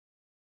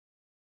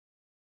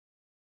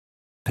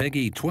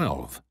Peggy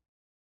 12.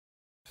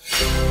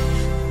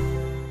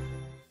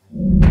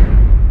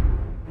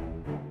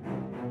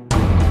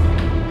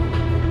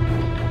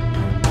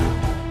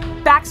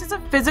 Bax is a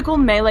physical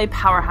melee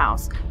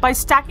powerhouse. By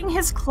stacking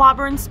his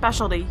clobbering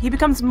specialty, he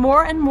becomes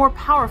more and more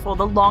powerful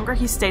the longer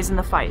he stays in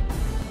the fight.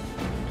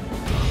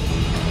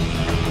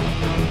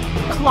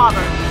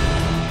 Clobber.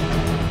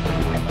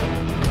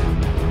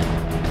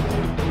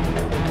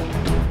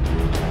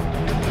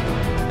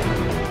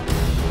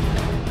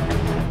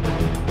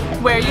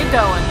 Where you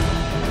going?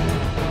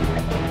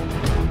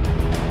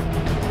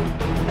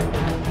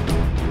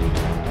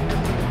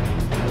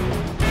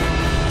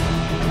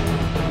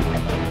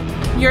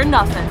 You're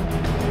nothing.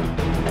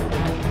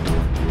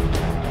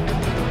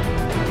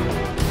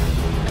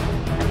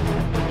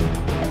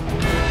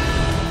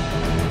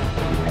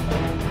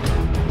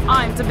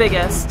 I'm the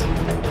biggest.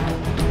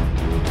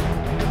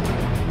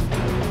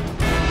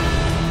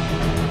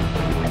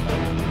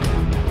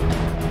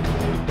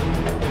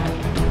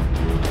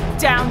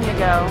 Down you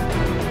go.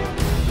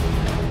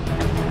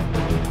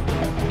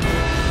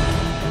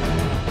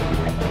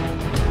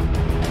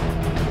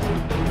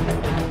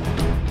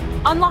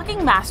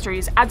 Unlocking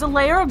masteries adds a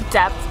layer of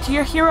depth to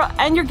your hero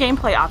and your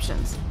gameplay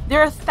options.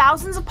 There are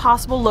thousands of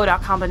possible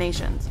loadout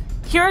combinations.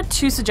 Here are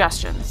 2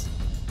 suggestions.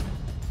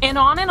 And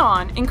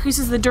On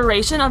increases the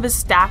duration of his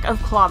stack of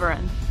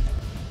clobbering.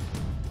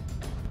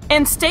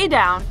 And Stay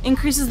Down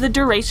increases the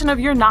duration of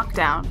your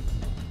knockdown.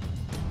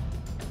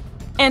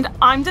 And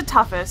I'm the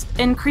Toughest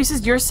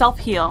increases your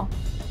self-heal.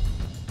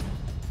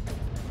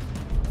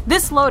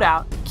 This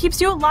loadout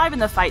keeps you alive in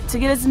the fight to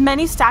get as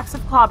many stacks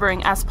of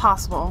clobbering as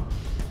possible.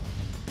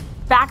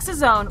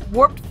 Bax's own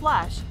Warped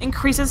Flesh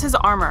increases his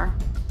armor.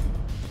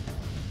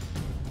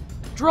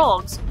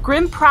 Drolg's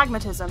Grim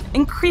Pragmatism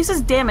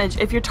increases damage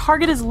if your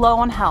target is low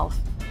on health.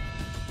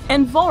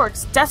 And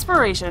Volric's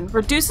Desperation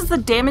reduces the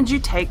damage you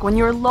take when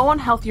you are low on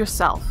health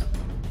yourself.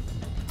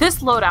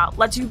 This loadout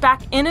lets you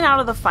back in and out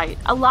of the fight,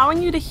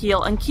 allowing you to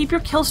heal and keep your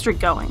kill streak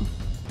going.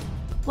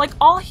 Like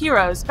all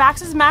heroes,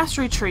 Bax's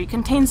mastery tree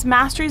contains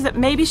masteries that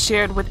may be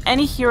shared with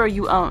any hero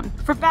you own.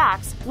 For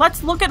Bax,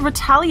 let's look at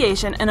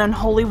Retaliation and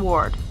Unholy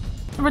Ward.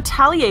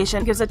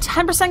 Retaliation gives a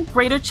 10%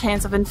 greater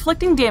chance of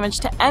inflicting damage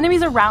to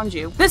enemies around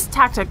you. This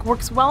tactic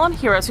works well on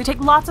heroes who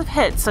take lots of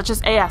hits, such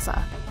as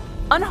Asa.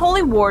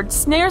 Unholy Ward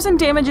snares and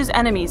damages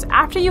enemies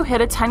after you hit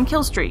a 10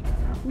 kill streak,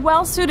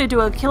 well suited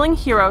to a killing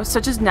hero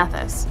such as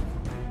Nethys.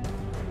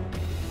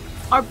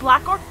 Our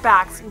Black Orc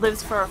Bax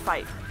lives for a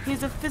fight. He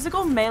is a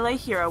physical melee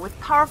hero with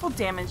powerful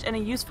damage and a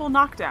useful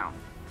knockdown.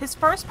 His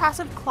first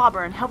passive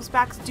Clobbering helps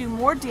Bax do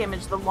more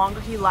damage the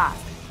longer he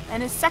lasts,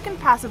 and his second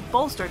passive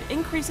Bolstered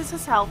increases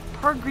his health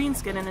per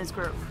greenskin in his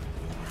group.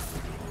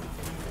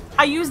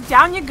 I use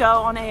Down You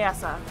Go on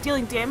Asa,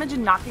 dealing damage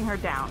and knocking her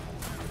down.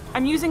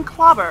 I'm using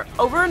Clobber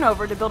over and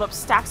over to build up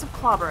stacks of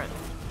clobbering.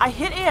 I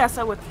hit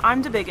Asa with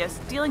I'm the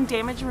Biggest, dealing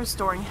damage and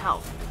restoring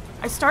health.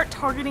 I start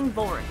targeting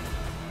Volric.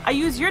 I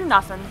use You're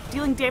Nothing,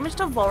 dealing damage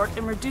to Volric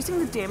and reducing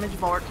the damage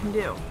Volric can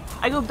do.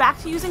 I go back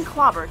to using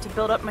Clobber to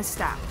build up my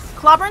stacks.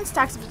 Clobbering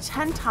stacks up to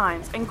 10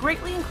 times and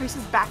greatly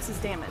increases Bax's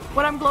damage.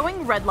 When I'm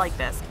glowing red like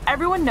this,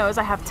 everyone knows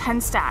I have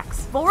 10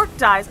 stacks. Volric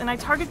dies and I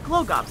target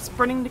Glowgob,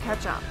 sprinting to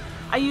catch up.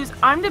 I use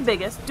I'm the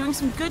Biggest, doing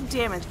some good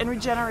damage and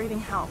regenerating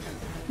health.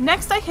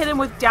 Next I hit him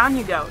with Down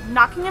You Go,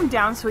 knocking him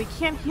down so he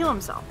can't heal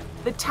himself.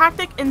 The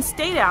tactic and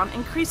Stay Down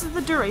increases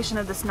the duration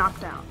of this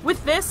knockdown.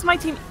 With this, my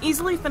team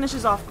easily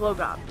finishes off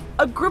Glowgob.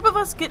 A group of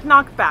us get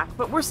knocked back,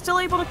 but we're still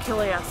able to kill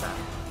Asa.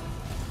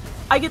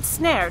 I get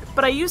snared,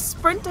 but I use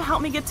Sprint to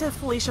help me get to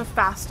Felicia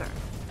faster.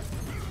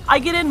 I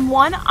get in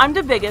one I'm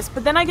the Biggest,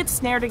 but then I get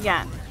snared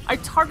again. I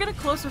target a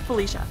closer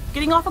Felicia,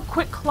 getting off a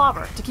quick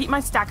Clobber to keep my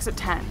stacks at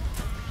 10.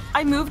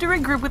 I move to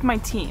regroup with my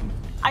team.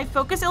 I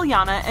focus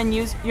Ilyana and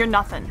use You're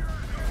Nothing.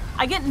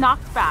 I get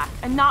knocked back,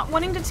 and not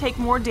wanting to take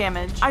more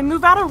damage, I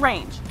move out of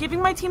range,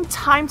 giving my team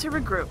time to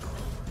regroup.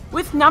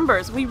 With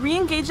numbers, we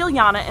re-engage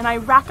Ilyana and I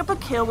rack up a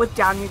kill with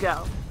Down You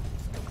Go.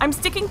 I'm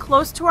sticking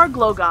close to our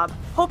Glowgob,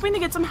 hoping to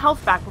get some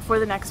health back before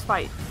the next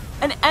fight.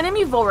 An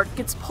enemy Volric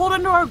gets pulled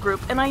into our group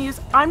and I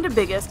use I'm the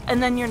Biggest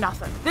and then You're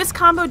Nothing. This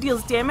combo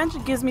deals damage,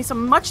 gives me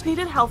some much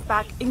needed health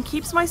back, and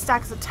keeps my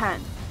stacks at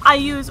 10. I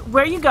use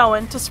Where You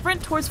Goin' to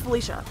sprint towards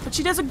Felicia, but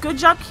she does a good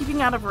job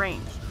keeping out of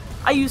range.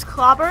 I use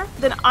Clobber,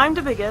 then I'm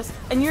the Biggest,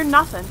 and You're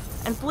Nothing,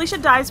 and Felicia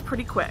dies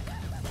pretty quick.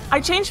 I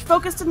change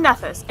focus to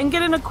Nethys and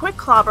get in a quick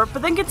Clobber,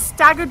 but then get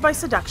staggered by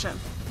Seduction.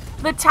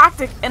 The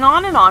tactic and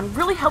On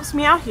really helps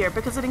me out here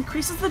because it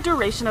increases the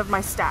duration of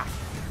my stack.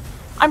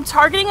 I'm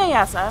targeting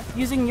Asa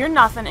using You're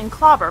Nothing and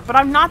Clobber, but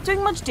I'm not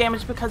doing much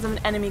damage because of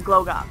an enemy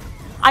Glowgob.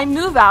 I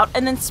move out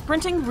and then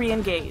sprinting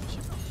re-engage.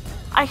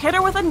 I hit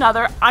her with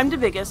another I'm the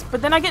Biggest,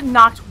 but then I get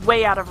knocked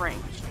way out of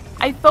range.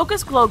 I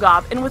focus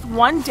Glowgob, and with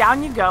one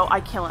Down You Go,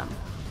 I kill him.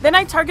 Then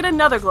I target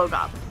another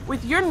Glowgob.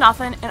 With You're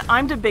Nothing and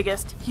I'm the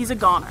Biggest, he's a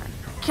goner.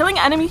 Killing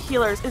enemy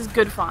healers is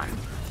good fun.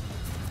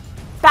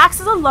 Bax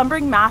is a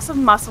lumbering mass of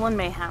muscle and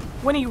mayhem.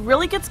 When he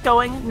really gets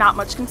going, not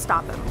much can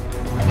stop him.